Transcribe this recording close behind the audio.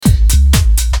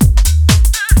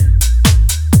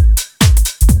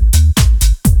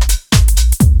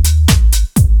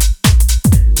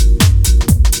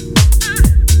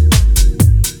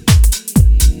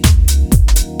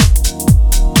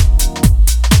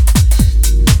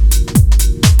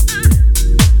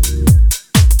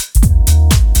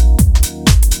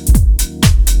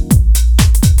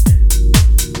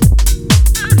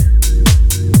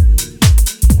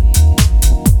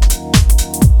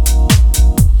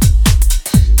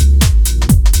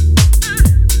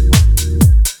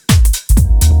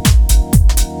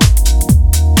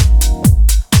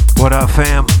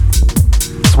fam?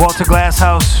 It's Walter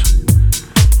Glasshouse.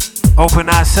 Open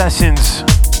Eye Sessions.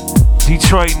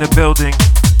 Detroit in the building.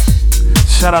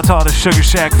 Shout out to all the Sugar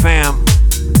Shack fam.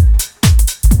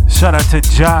 Shout out to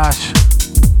Josh.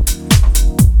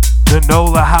 The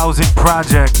NOLA Housing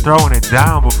Project throwing it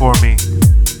down before me.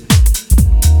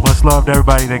 Much love to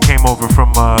everybody that came over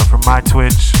from my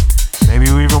Twitch. Maybe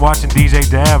we were even watching DJ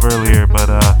Dav earlier, but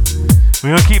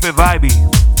we're gonna keep it vibey.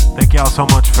 Thank y'all so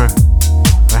much for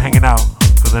hanging out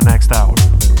for the next hour.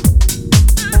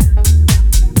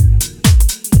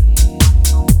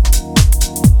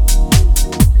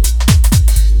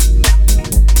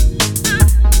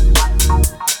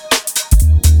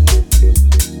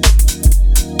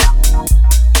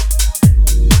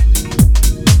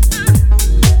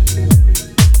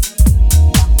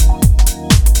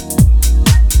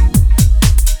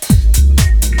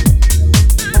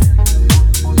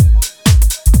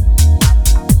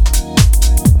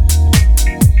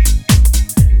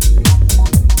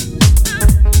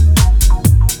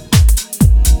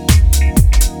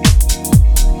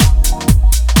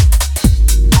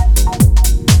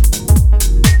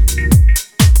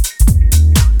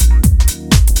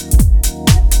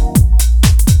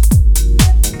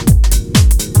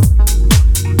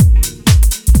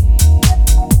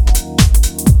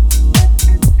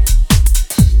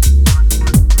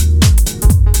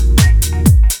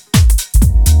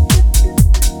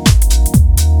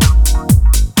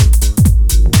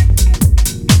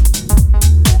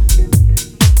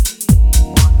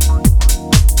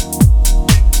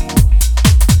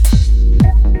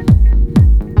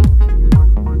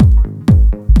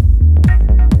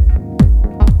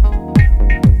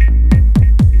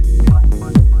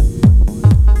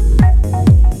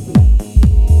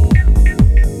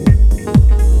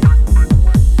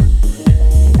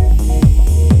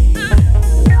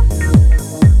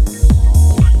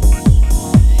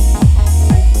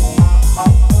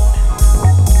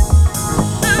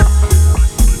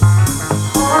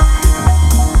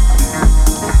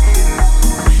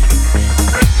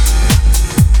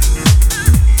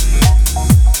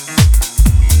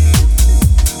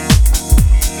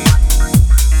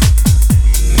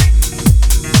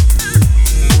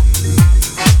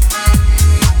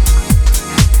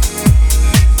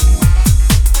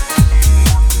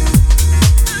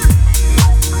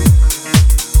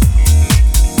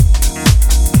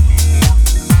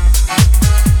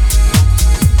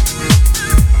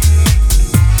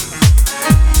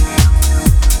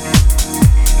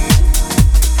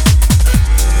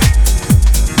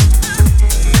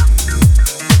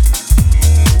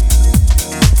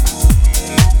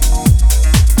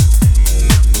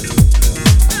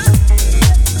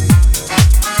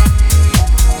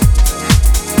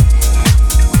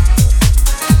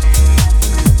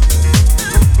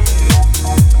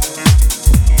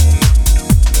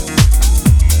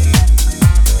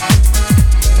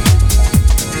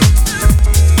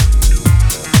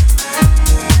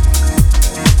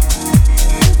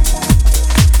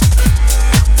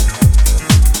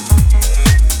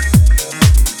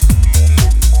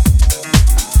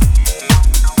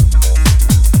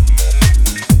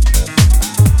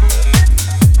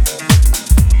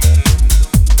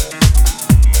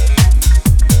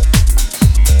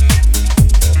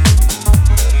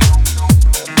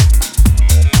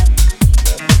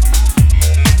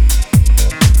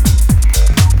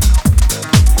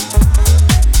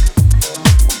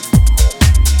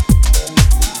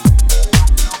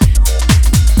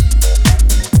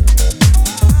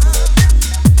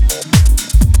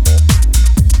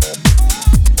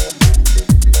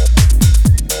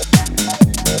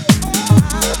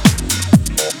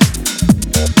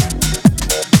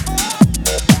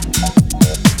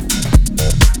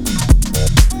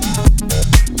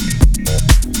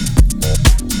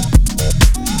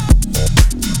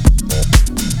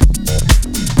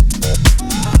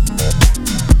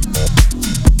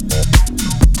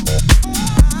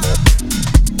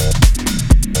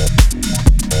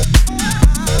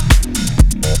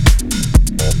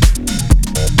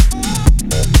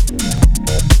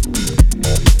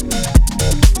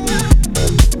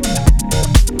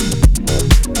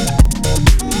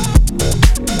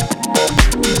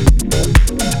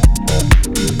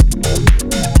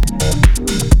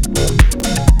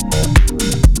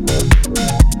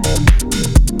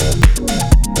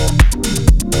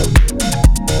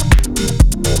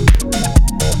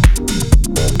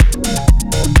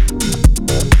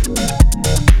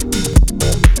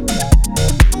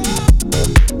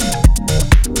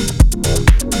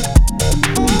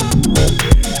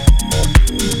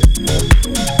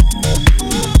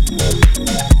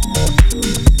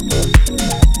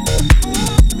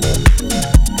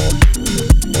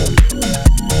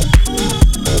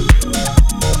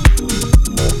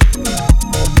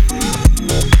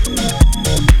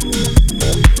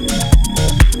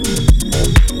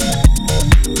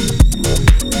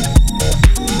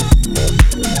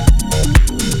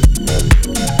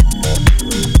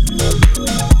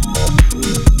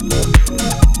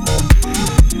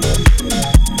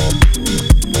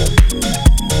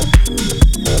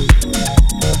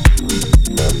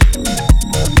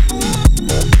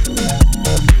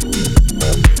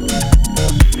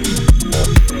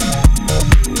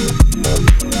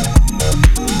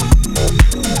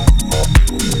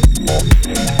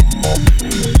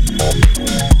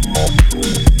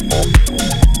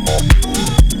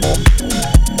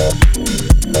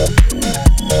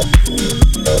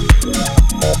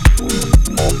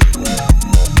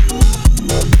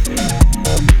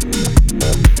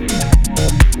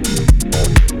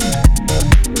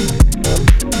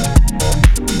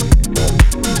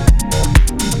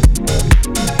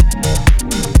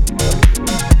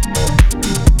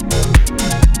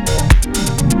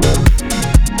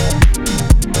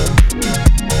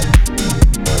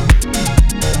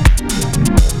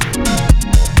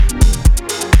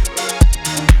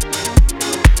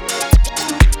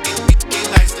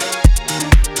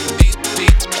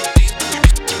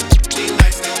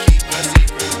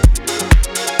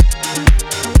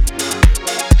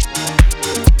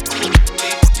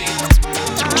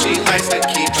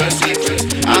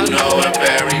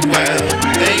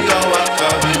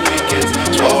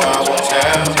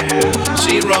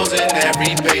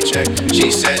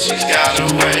 she's got her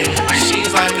way.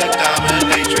 She's like a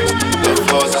dominatrix, the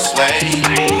floor's a slave.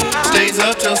 Stays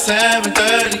up till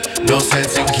 7:30, no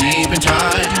sense in keeping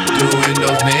time. Doing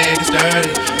those niggas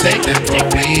dirty, take them from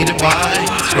weed and wine.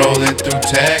 Scrolling through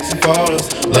texts and photos,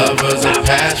 lovers of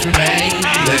past remain.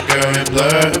 Liquor and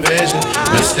blur vision,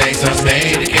 mistakes are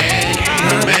made again.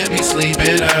 Her man be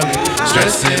sleeping early,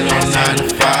 stressing on 9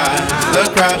 to 5. The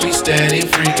crowd be steady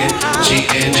freaking,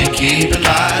 cheating and keeping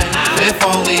life. If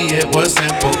only it was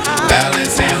simple,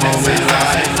 balancing home and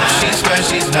life. She swears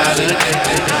she's not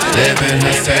addicted, living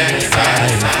her sex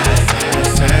life.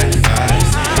 Sex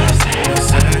life.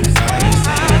 Sex life.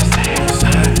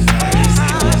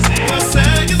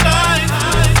 Sex life.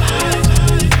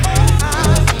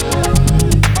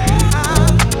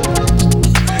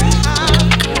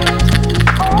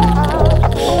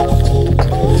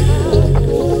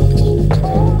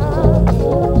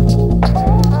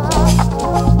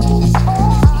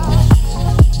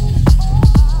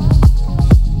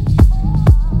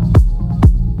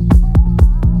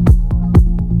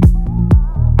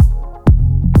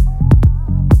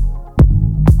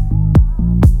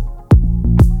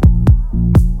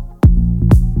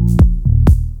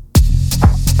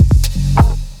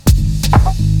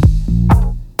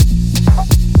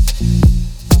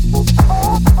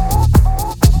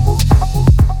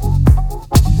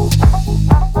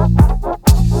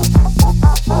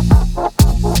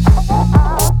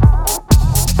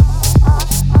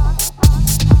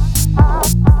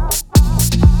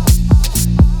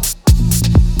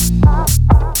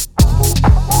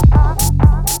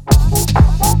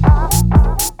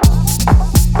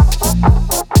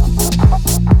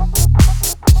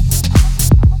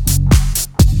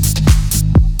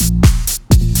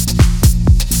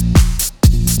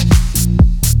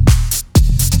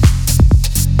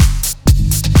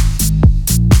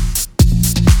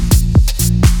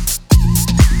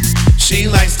 She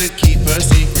likes to keep her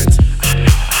secrets.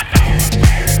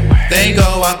 They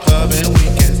go out clubbing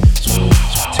weekends.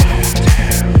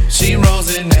 She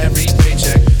rolls in every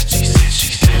paycheck.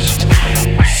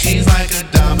 She's like a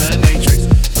dominatrix.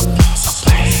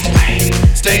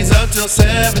 Stays up till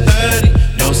 7:30.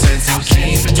 No sense in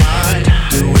keeping time.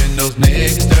 Doing those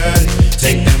niggas dirty.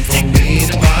 Take them from weed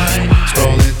and wine.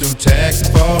 Scrolling through text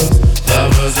and photos.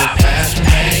 Lovers of past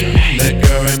remain.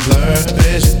 Liquor and blur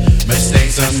vision.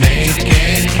 Mistakes are made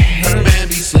again. Her man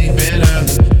be sleeping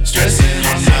early, stressing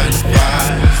on 9 to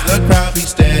 5. The crowd be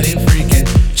steady freaking,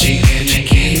 cheating and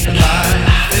keeping life.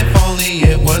 If only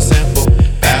it was simple,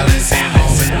 balancing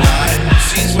home and life.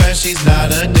 She swears she's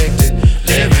not addicted,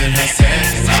 living her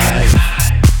second life.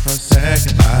 Her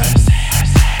second life.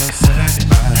 Her second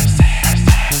life.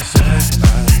 Her second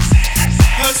life.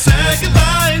 Her second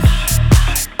life.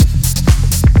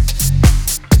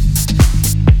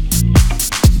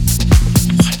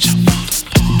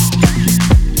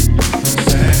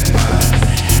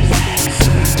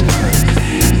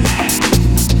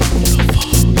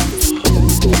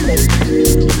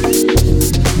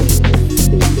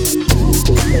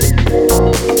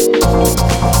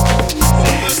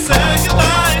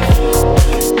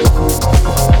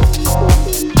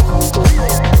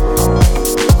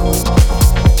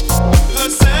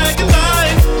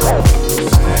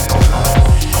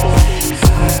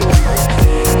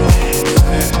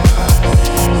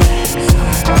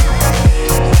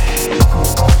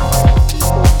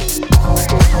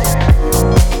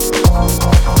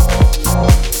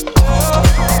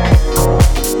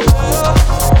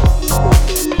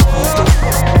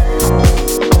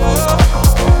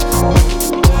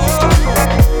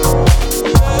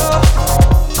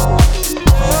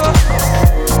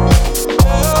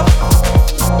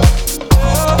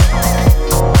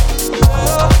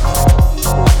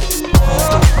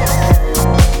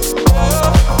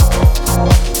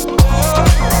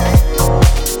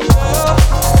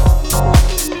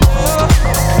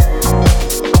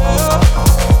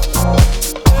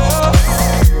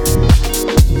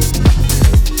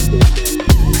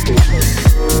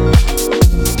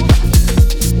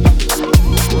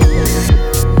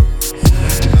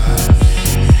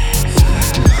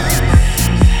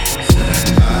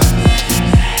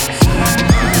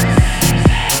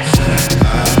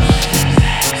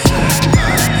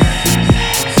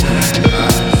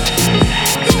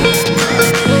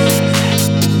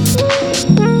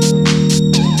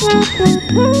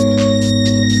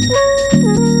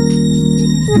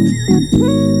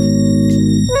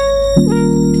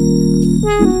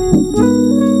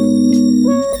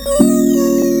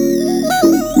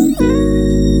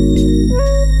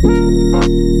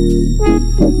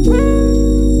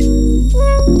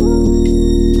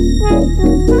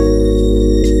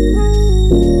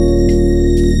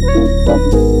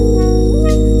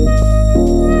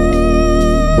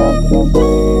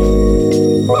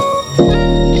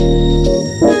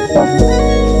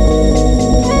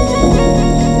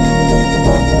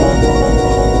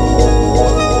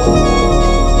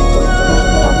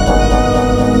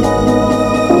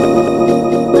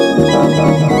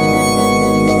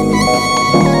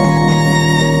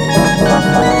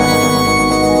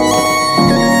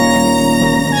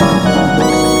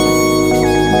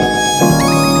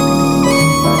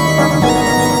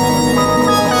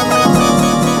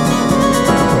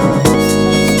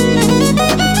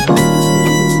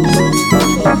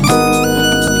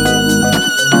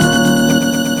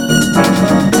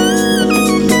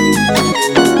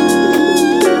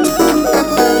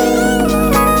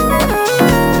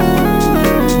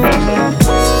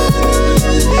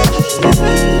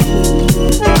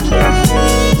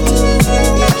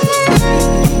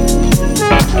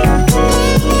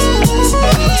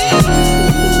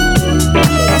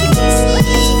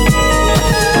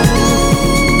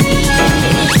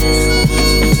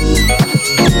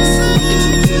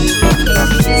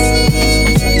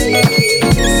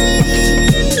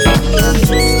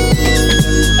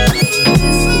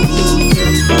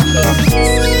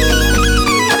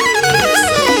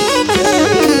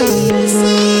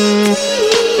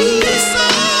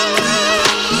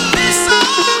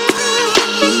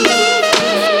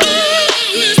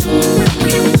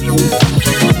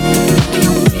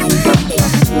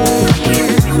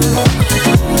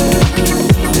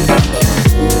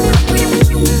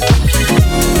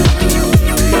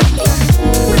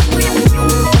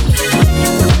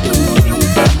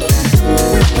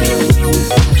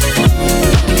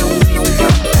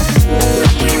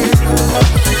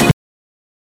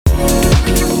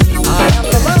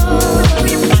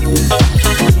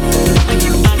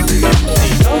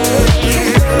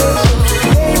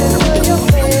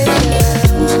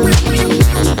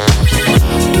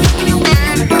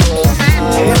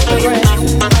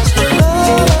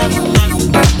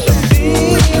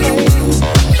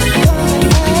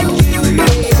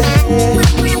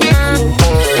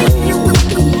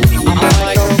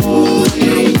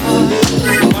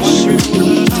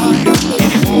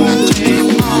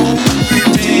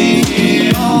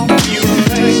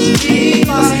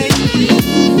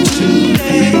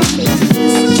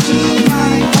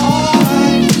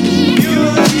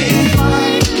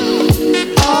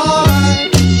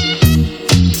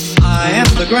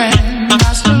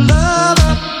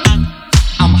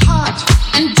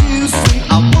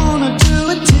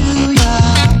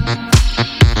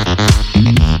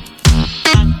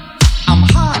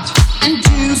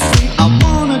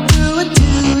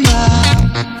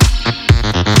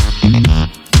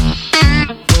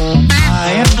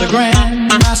 I am the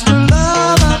grandmaster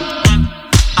lover.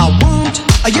 I want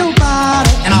your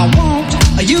body and I want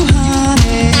you,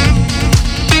 honey.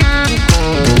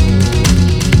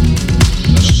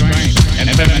 The strength and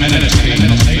femininity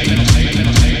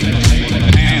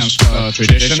enhance the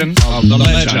tradition of the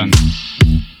legend.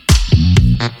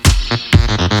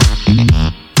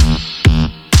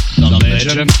 The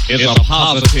legend is a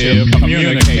positive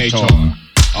communicator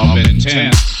of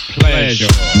intense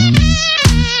pleasure.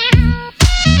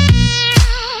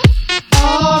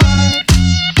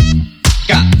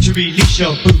 Got to release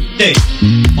your booty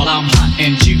while I'm hot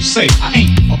and juicy. I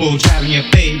ain't a bull driving you,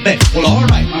 baby. Well,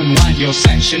 alright, unwind your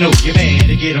sash. You know you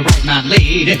better get it right, my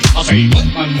lady. I'll say, what?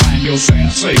 Unwind your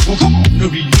sash. Say, well, come on,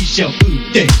 release your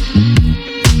booty.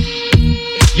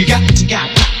 You got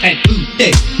that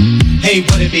booty. Hey,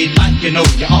 what it be like? You know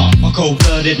you are a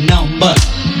cold-blooded number.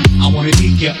 I wanna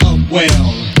take you up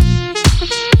well.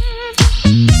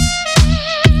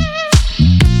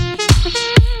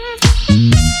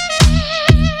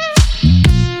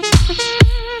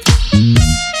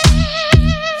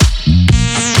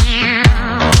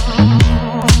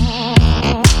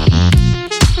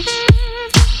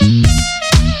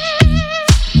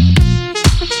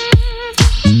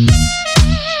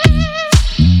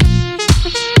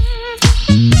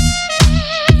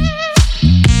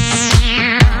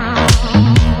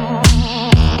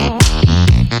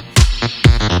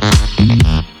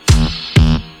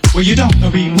 Well, you don't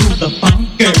remove the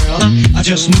funk, girl. I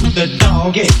just move the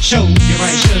dog, yeah. Show you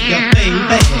right, sugar,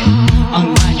 baby.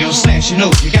 Unwind your sash, you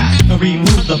know you got to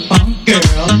remove the funk,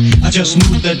 girl. I just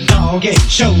move the dog, yeah.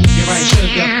 Show you right,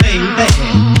 sugar, baby.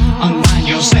 Unwind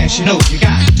your sash, you know you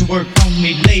got to work on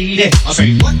me, lady. I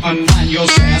say, what? Unwind your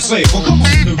sash, say, well, come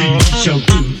on, release your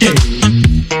booty.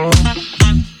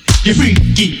 You're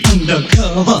freaky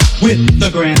undercover with the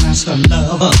grandmaster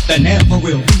lover. There never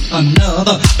will be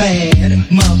another bad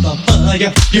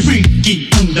motherfucker. You're freaky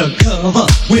undercover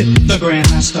with the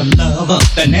grandmaster lover.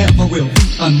 There never will be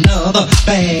another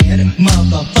bad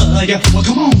motherfucker. Well,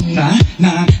 come on, nah,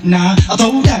 I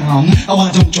throw down. Oh, why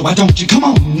don't you, come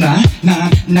on, nah,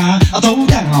 I throw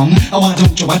down. Oh,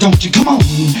 why don't you, come on,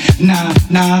 nah,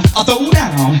 I throw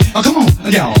down. Oh, come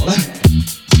on, y'all.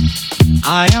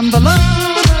 I am the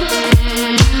lover.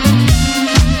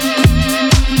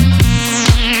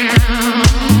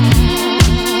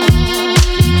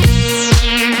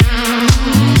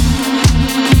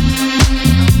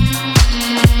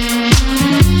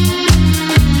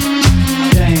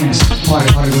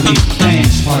 Party with me,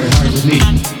 dance, party with me.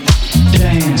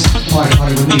 Dance,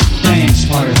 party with me, dance,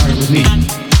 party with me.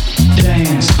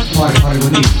 Dance, party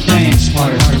with me, dance,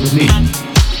 party with me.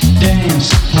 Dance,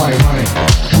 party,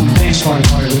 come dance, party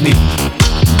with me.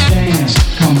 Dance,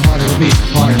 come party with me,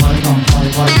 party, come party,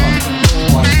 party,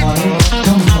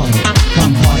 come party.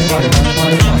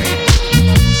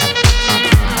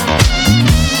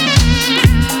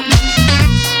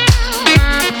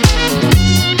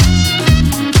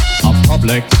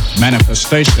 Public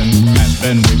manifestation has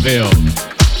been revealed,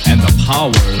 and the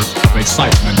powers of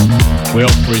excitement will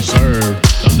preserve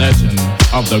the legend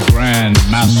of the Grand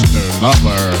Master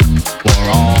Lover for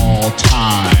all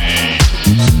time.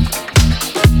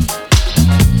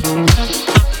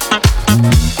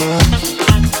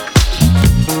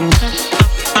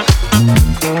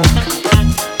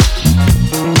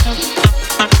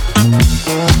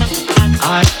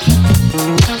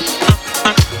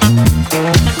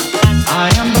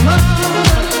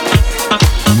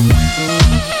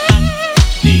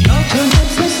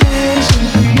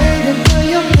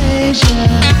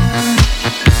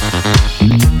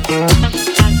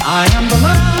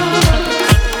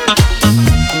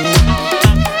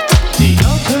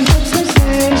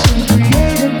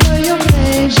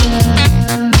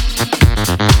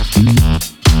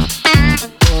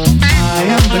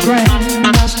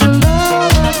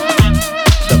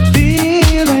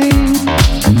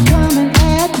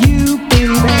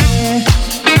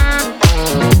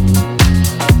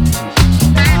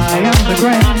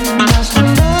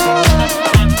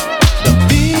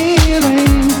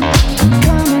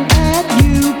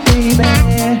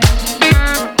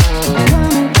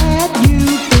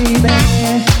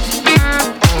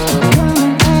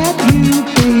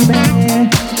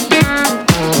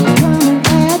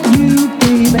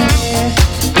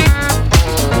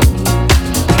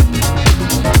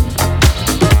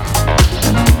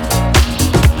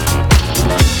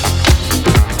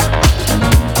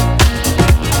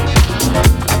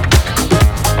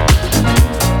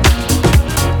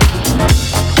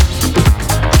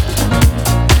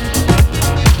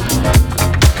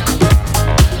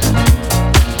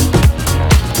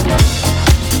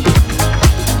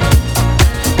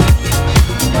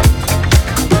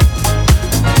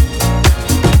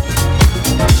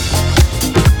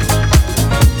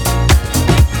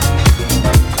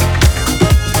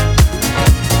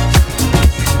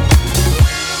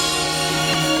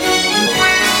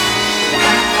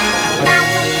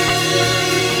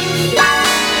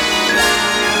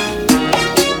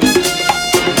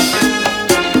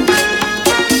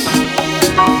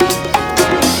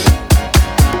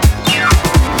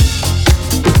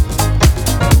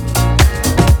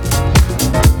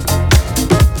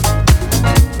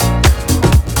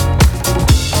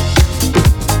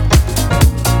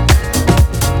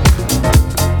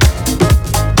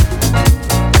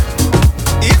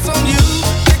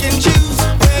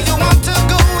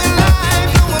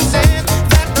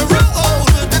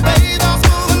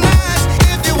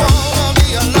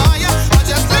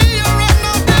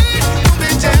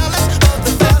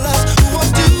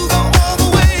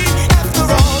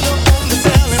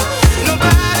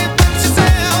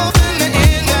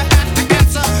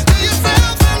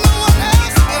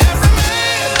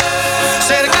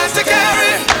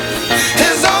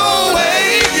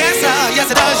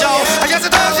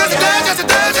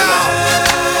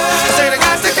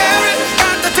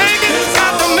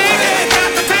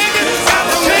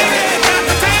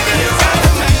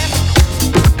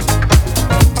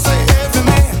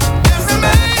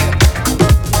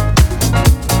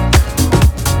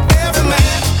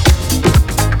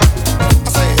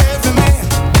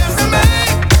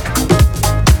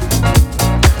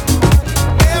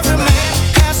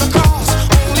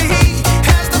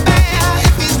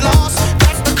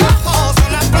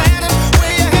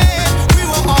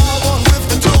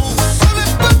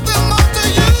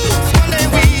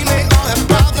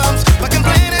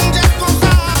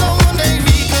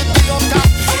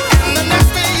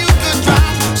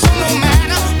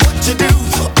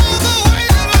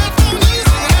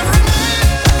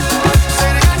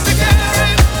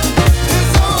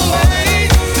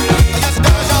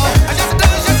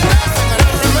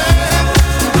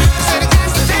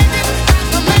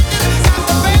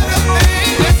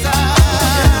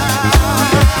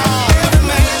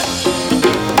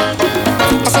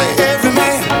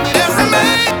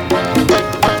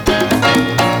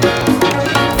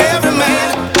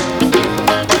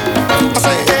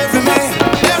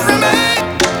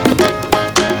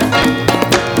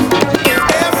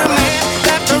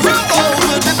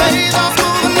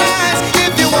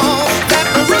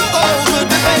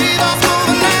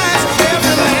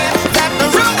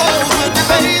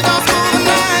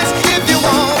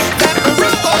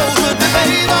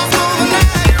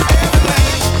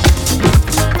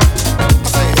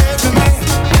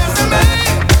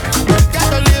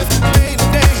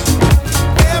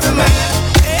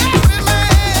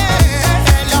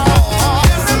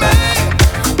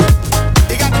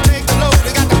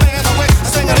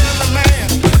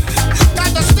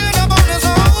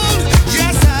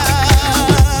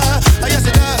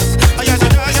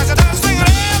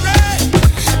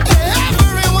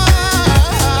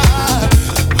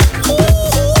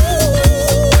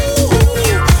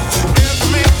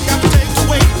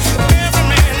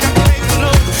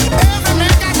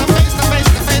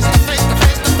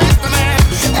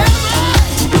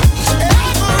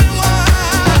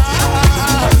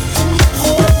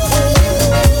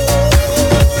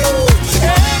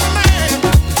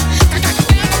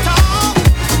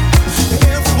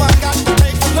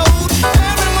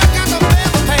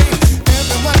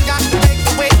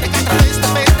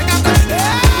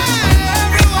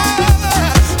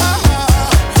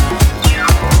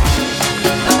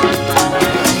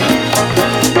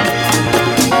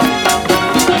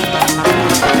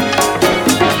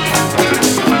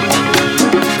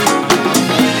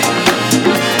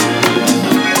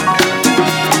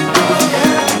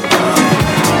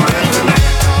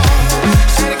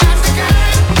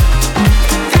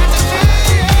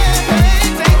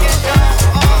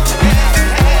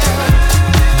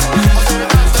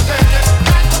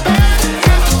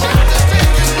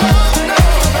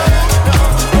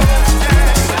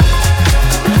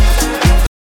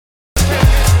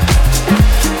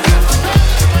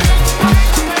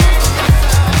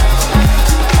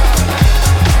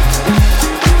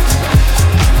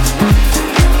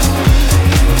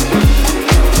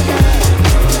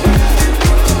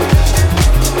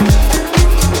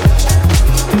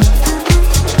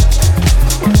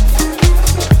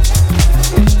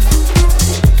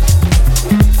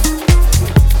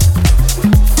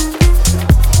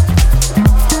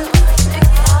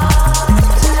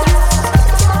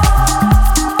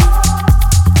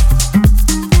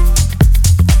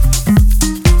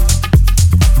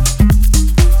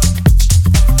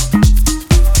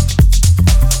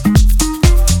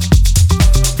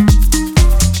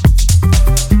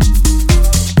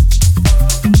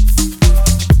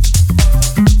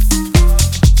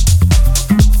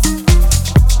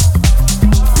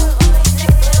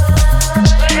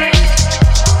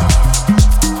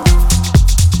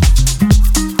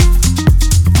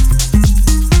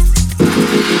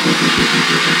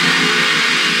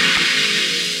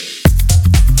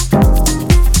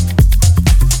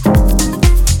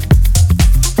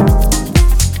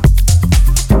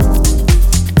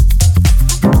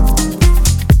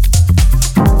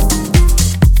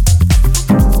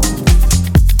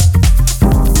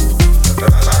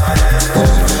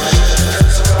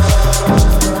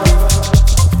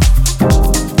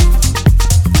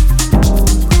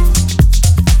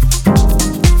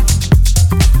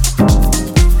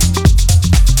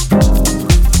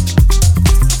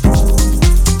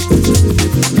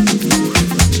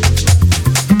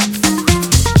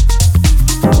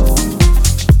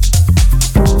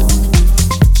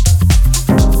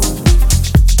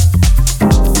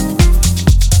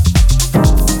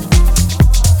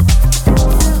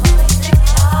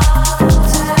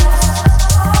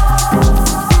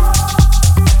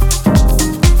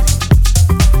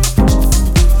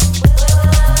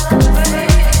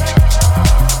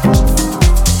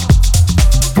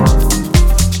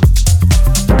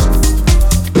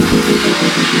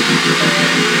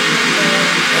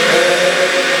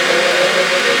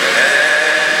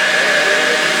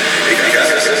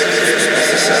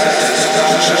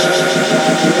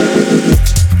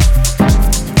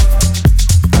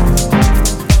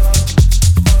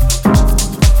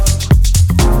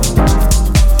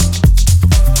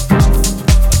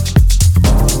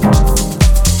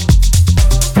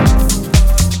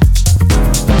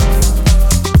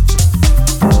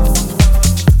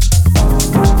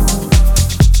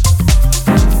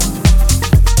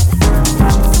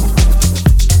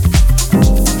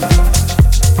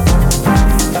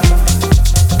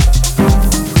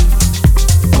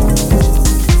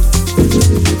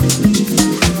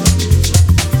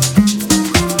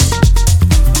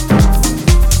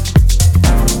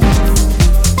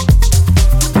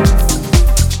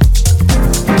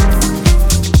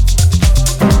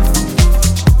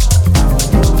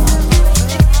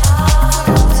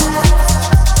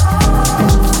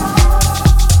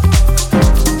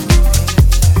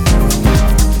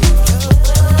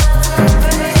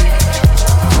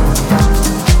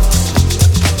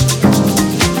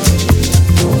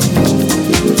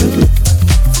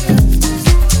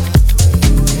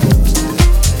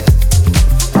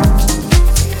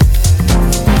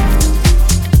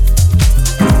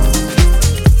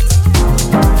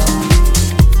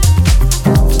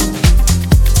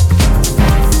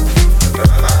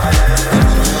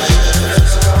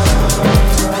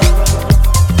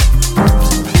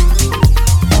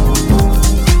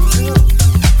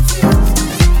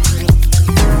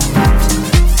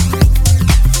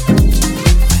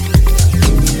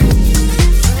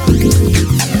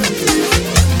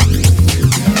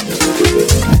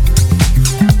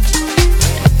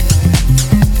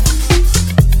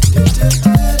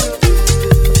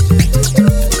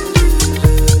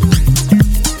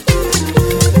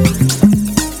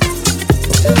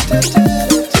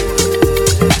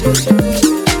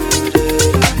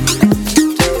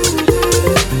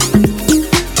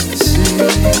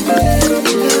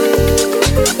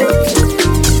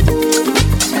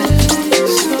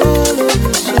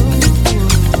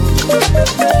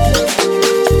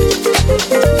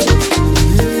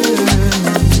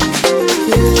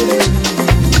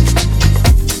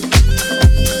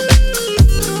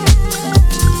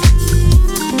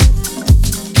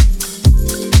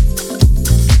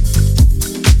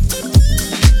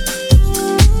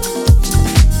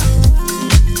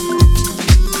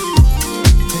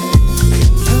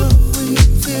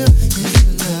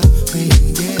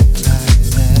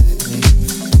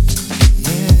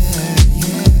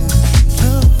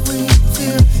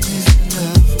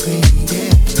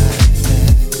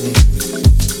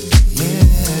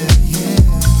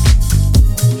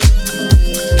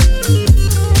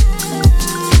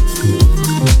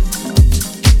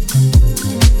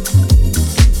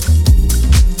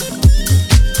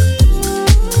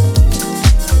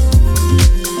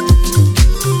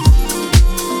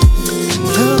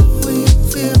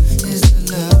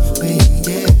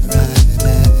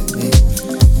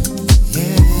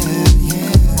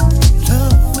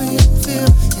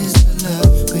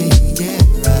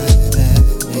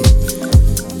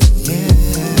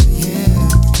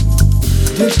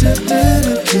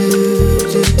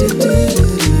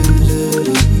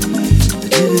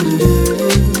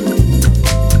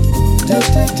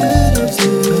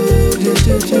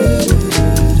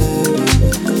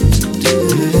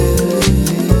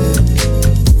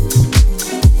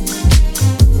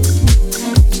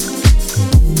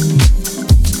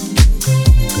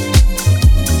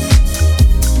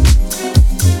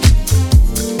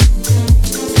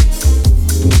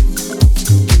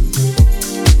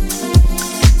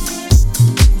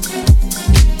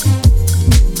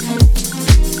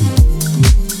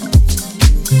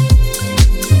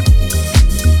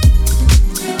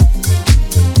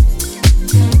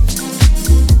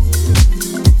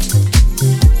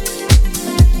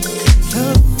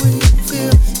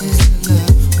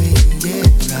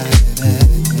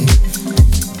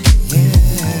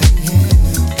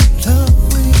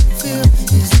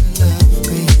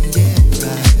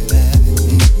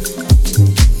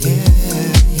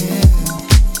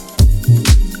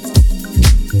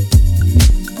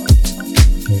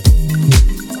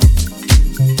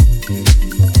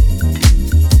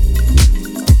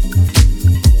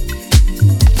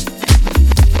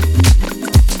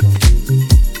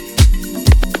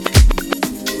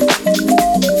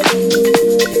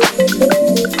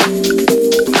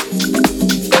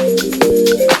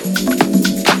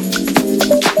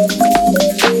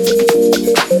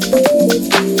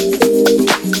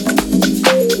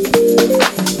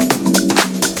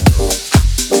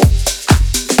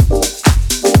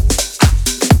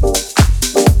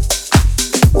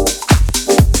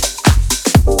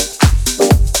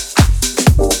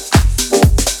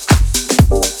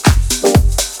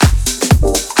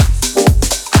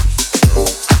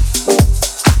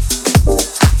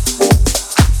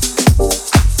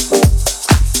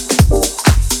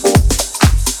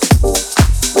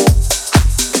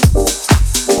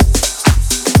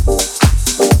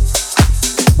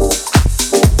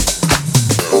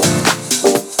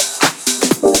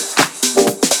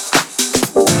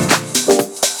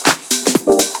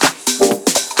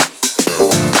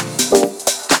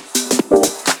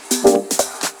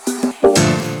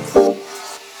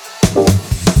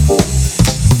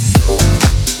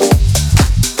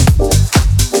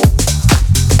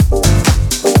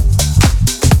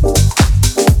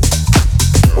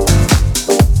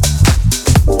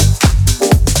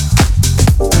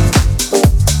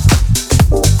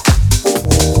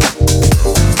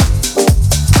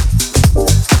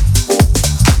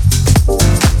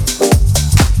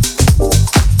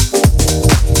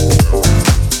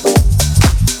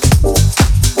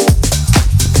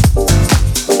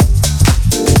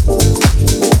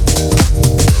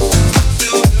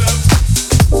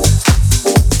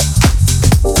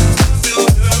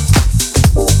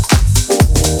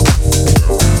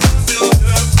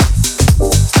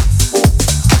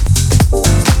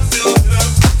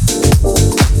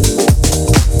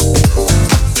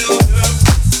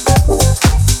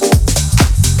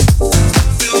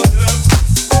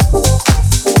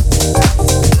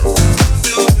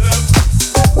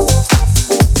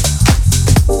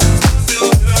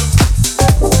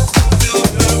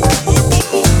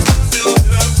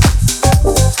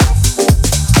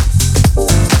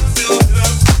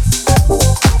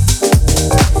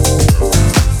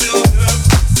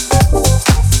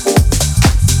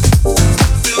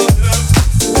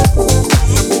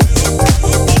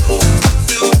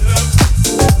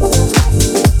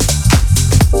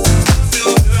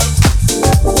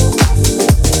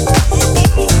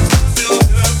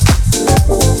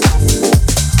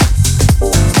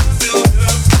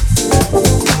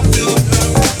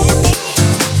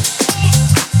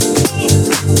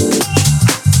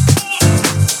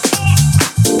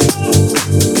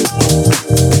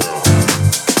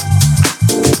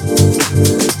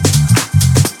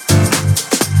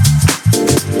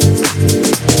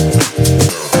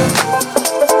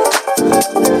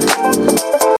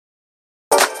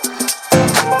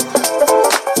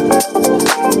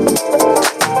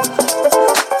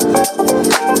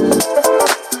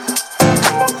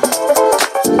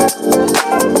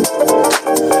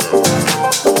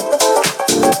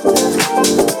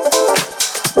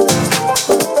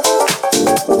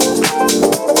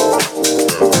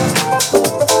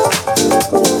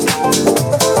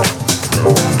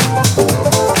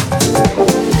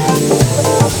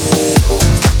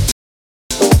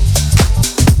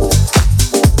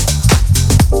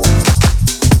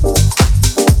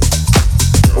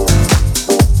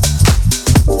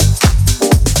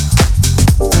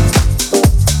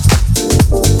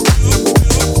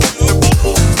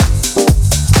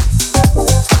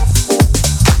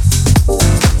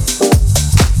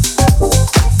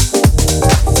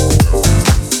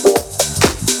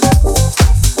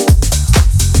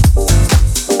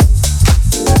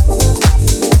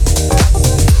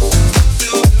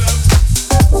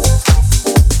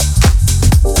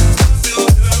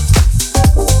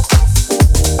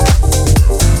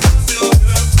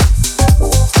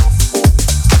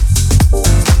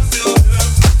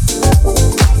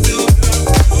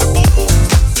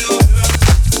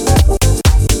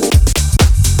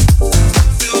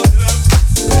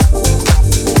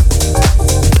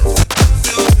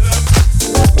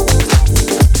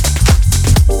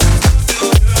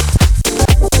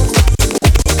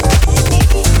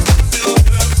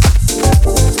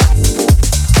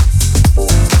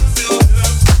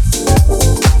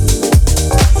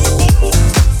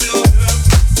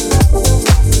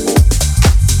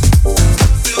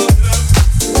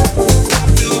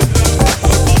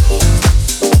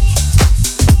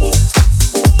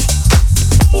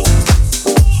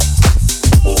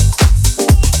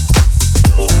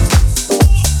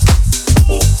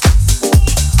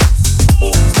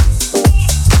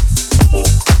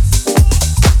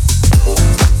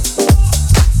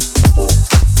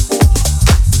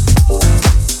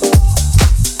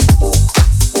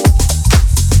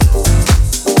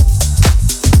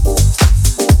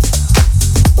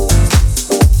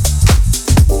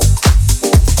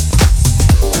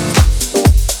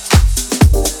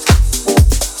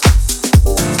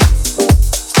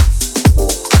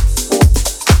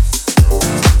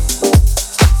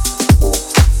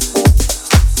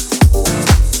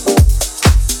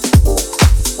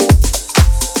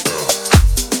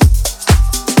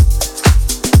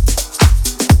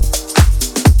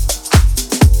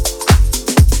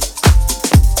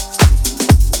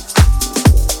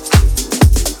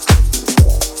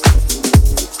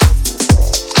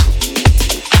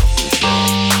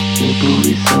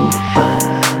 booty so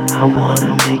fine, I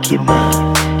wanna make you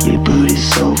mine. Your booty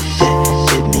so fat,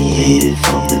 let me hit it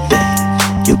from the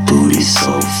back. Your booty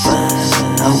so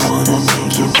fine, I wanna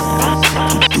make you mine.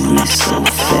 Your booty so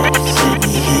fat, let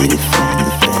me hit it from the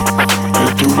back.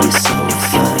 Your booty so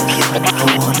fine,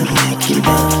 I wanna make you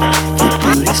mine. Your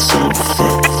booty so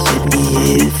fat, let me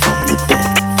hit it from the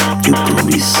back. Your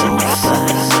booty so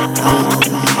fine, I wanna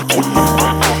make you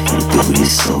mine. Your booty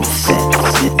so fat,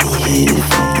 let me hit it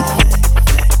from the back.